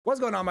What's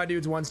going on, my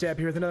dudes? Onestep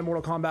here with another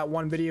Mortal Kombat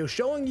 1 video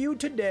showing you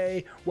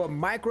today what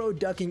micro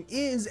ducking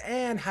is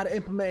and how to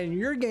implement it in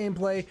your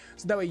gameplay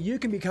so that way you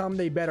can become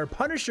the better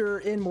Punisher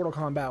in Mortal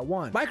Kombat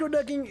 1. Micro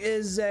ducking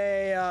is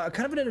a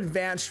kind of an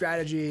advanced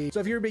strategy. So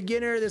if you're a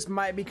beginner, this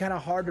might be kind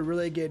of hard to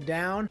really get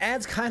down, and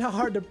it's kind of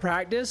hard to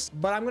practice,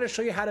 but I'm going to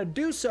show you how to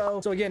do so.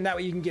 So again, that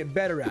way you can get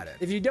better at it.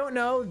 If you don't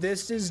know,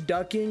 this is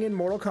ducking in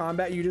Mortal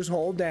Kombat. You just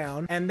hold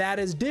down, and that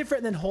is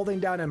different than holding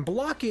down and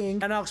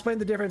blocking, and I'll explain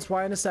the difference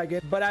why in a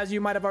second. But as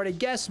you might have already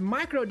guessed,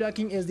 micro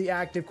ducking is the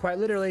act of quite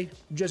literally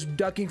just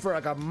ducking for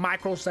like a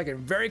microsecond,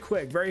 very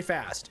quick, very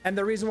fast. And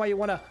the reason why you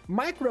want to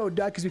micro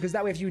duck is because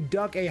that way if you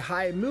duck a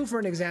high move, for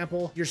an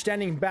example, you're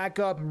standing back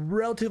up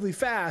relatively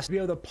fast to be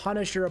able to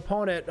punish your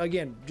opponent,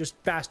 again, just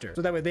faster,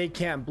 so that way they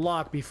can't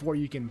block before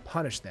you can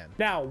punish them.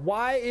 Now,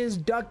 why is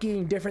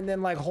ducking different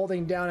than like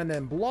holding down and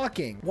then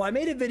blocking? Well, I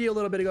made a video a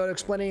little bit ago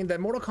explaining that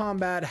Mortal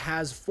Kombat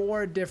has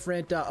 4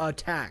 different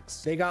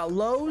attacks. They got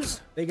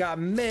lows, they got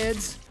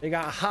mids, they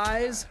got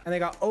highs, and they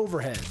got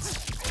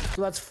overheads.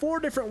 So that's 4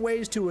 different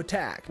ways to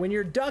attack. When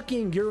you're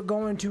ducking, you're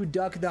going to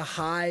duck the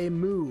high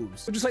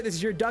moves. So just like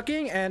this, you're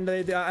ducking and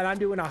I'm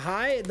doing a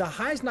high, the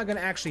high's not going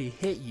to actually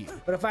hit you.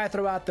 But if I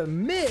throw out the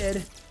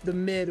mid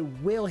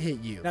will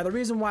hit you. Now, the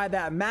reason why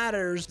that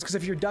matters is because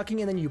if you're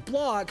ducking and then you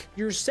block,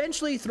 you're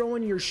essentially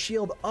throwing your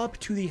shield up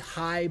to the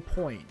high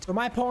point. So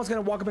my opponent's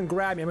going to walk up and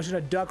grab me. I'm just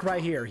going to duck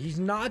right here. He's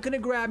not going to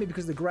grab me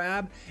because the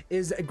grab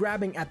is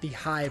grabbing at the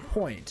high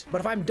point. But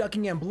if I'm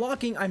ducking and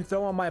blocking, I'm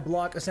throwing my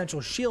block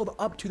essential shield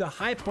up to the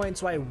high point,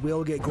 so I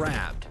will get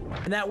grabbed.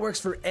 And that works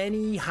for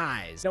any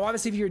highs. Now,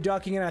 obviously, if you're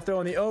ducking and I throw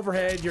in the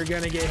overhead, you're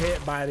going to get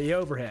hit by the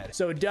overhead.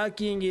 So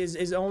ducking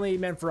is only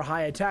meant for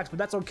high attacks, but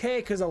that's okay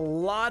because a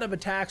lot of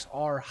attacks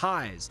are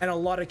highs, and a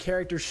lot of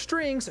character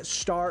strings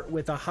start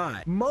with a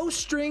high.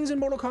 Most strings in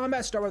Mortal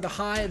Kombat start with a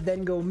high,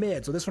 then go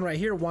mid. So this one right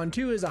here,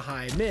 1-2, is a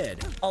high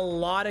mid. A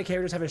lot of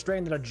characters have a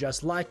string that are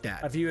just like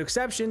that. A few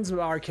exceptions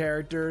are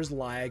characters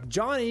like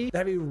Johnny that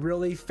have a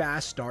really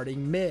fast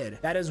starting mid.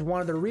 That is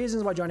one of the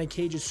reasons why Johnny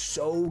Cage is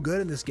so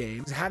good in this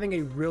game. Having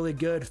a really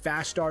good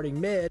fast starting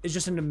mid is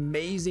just an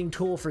amazing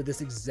tool for this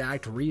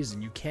exact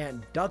reason. You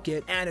can't duck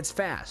it, and it's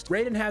fast.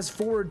 Raiden has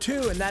forward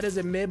 2, and that is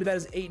a mid, but that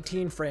is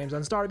 18 frames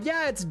on start.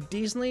 Yeah, it's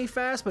decently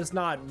fast, but it's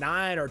not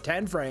 9 or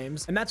 10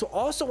 frames. And that's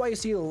also why you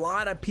see a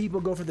lot of people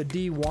go for the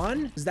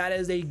D1, because that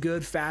is a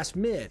good fast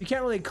mid. You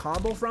can't really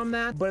combo from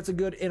that, but it's a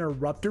good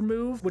interrupter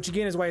move, which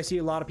again is why I see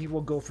a lot of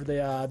people go for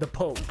the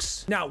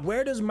pokes. Now,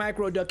 where does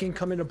micro ducking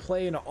come into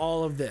play in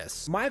all of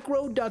this?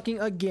 Micro ducking,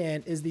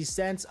 again, is the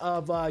sense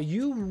of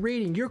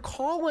you're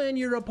calling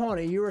your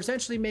opponent. You're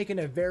essentially making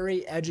a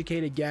very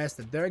educated guess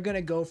that they're going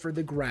to go for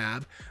the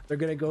grab. They're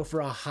going to go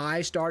for a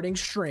high starting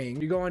string.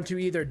 You're going to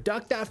either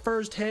duck that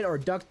first hit or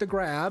duck the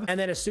grab, and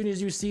then as soon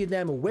as you see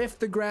them whiff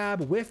the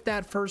grab, whiff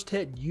that first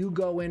hit, you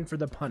go in for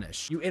the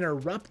punish. You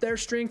interrupt their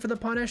string for the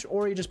punish,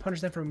 or you just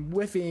punish them from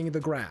whiffing the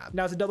grab.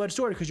 Now, it's a double-edged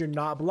sword because you're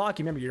not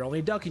blocking. Remember, you're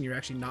only ducking, you're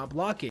actually not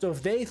blocking. So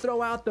if they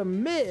throw out the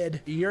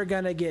mid, you're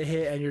gonna get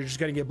hit and you're just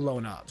gonna get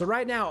blown up. So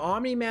right now,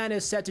 Omni-Man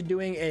is set to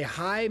doing a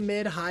high,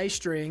 mid, high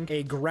string,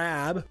 a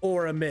grab,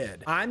 or a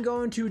mid. I'm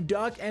going to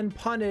duck and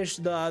punish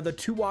the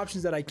 2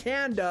 options that I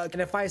can duck,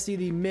 and if I see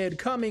the mid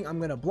coming, I'm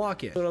gonna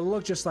block it. So it'll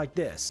look just like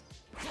this.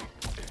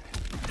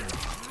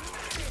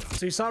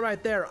 So you saw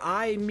right there,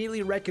 I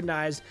immediately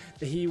recognized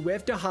that he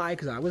whiffed a high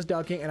because I was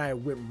ducking, and I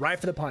went right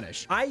for the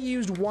punish. I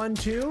used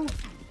 1-2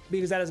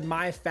 because that is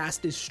my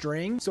fastest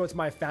string, so it's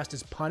my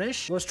fastest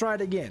punish. Let's try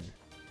it again.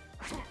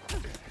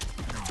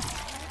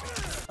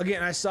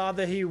 Again, I saw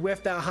that he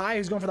whiffed that high.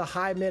 He's going for the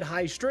high, mid,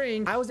 high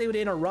string. I was able to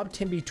interrupt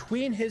him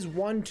between his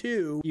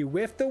 1-2. He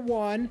whiffed the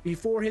 1.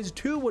 Before his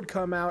 2 would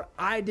come out,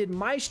 I did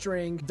my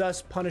string,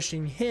 thus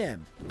punishing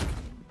him.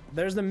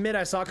 There's the mid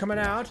I saw coming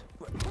out.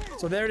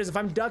 So there it is. If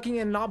I'm ducking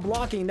and not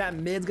blocking, that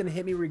mid's going to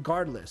hit me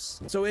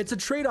regardless. So it's a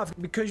trade-off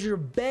because you're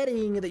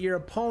betting that your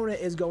opponent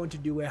is going to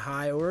do a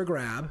high or a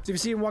grab. So if you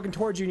see him walking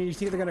towards you and you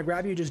think they're going to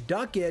grab you, just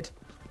duck it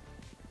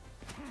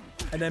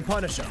and then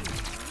punish them.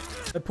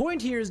 The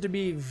point here is to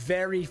be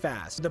very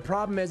fast. The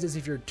problem is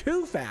if you're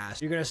too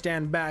fast, you're going to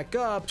stand back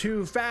up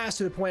too fast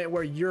to the point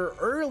where you're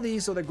early,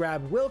 so the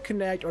grab will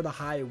connect or the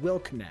high will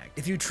connect.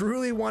 If you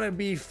truly want to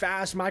be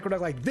fast micro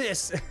duck like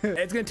this,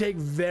 it's going to take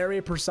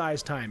very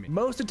precise timing.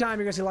 Most of the time,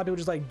 you're going to see a lot of people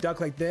just like duck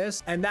like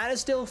this, and that is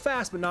still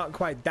fast, but not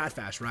quite that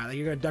fast, right? Like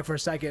you're going to duck for a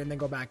second and then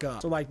go back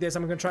up. So like this,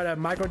 I'm going to try to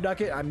micro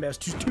duck it. I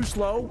missed. Too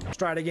slow. Let's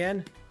try it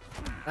again.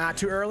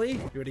 Too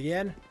early. Do it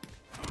again.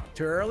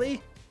 Too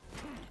early.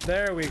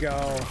 There we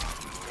go.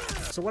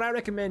 So what I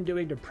recommend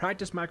doing to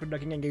practice micro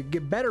ducking and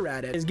get better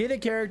at it is get a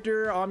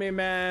character,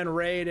 Omni-Man,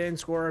 Raiden,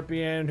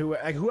 Scorpion,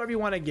 whoever you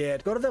want to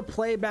get. Go to the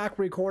playback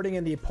recording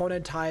in the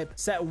opponent type.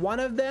 Set one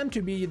of them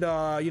to be the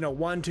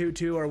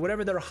 1-2-2 or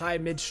whatever their high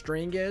mid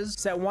string is.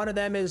 Set one of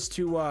them is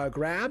to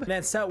grab, and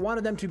then set one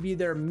of them to be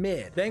their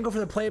mid. Then go for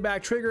the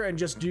playback trigger and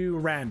just do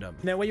random.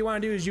 And then what you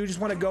want to do is you just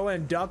want to go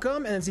and duck them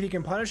and then see if you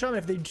can punish them.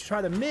 If they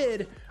try the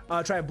mid,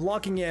 try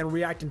blocking it and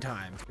react in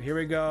time. Here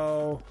we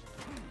go.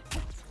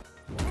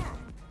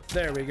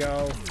 There we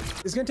go.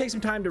 It's gonna take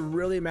some time to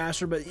really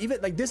master, but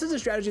even like this is a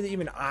strategy that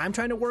even I'm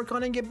trying to work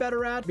on and get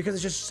better at because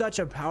it's just such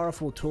a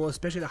powerful tool,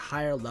 especially the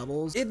higher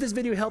levels. If this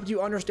video helped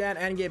you understand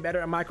and get better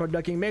at micro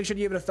ducking, make sure to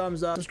give it a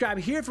thumbs up. Subscribe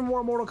here for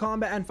more Mortal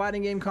Kombat and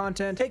fighting game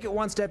content. Take it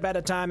one step at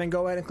a time and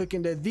go ahead and click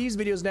into these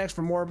videos next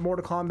for more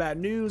Mortal Kombat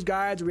news,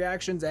 guides,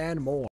 reactions, and more.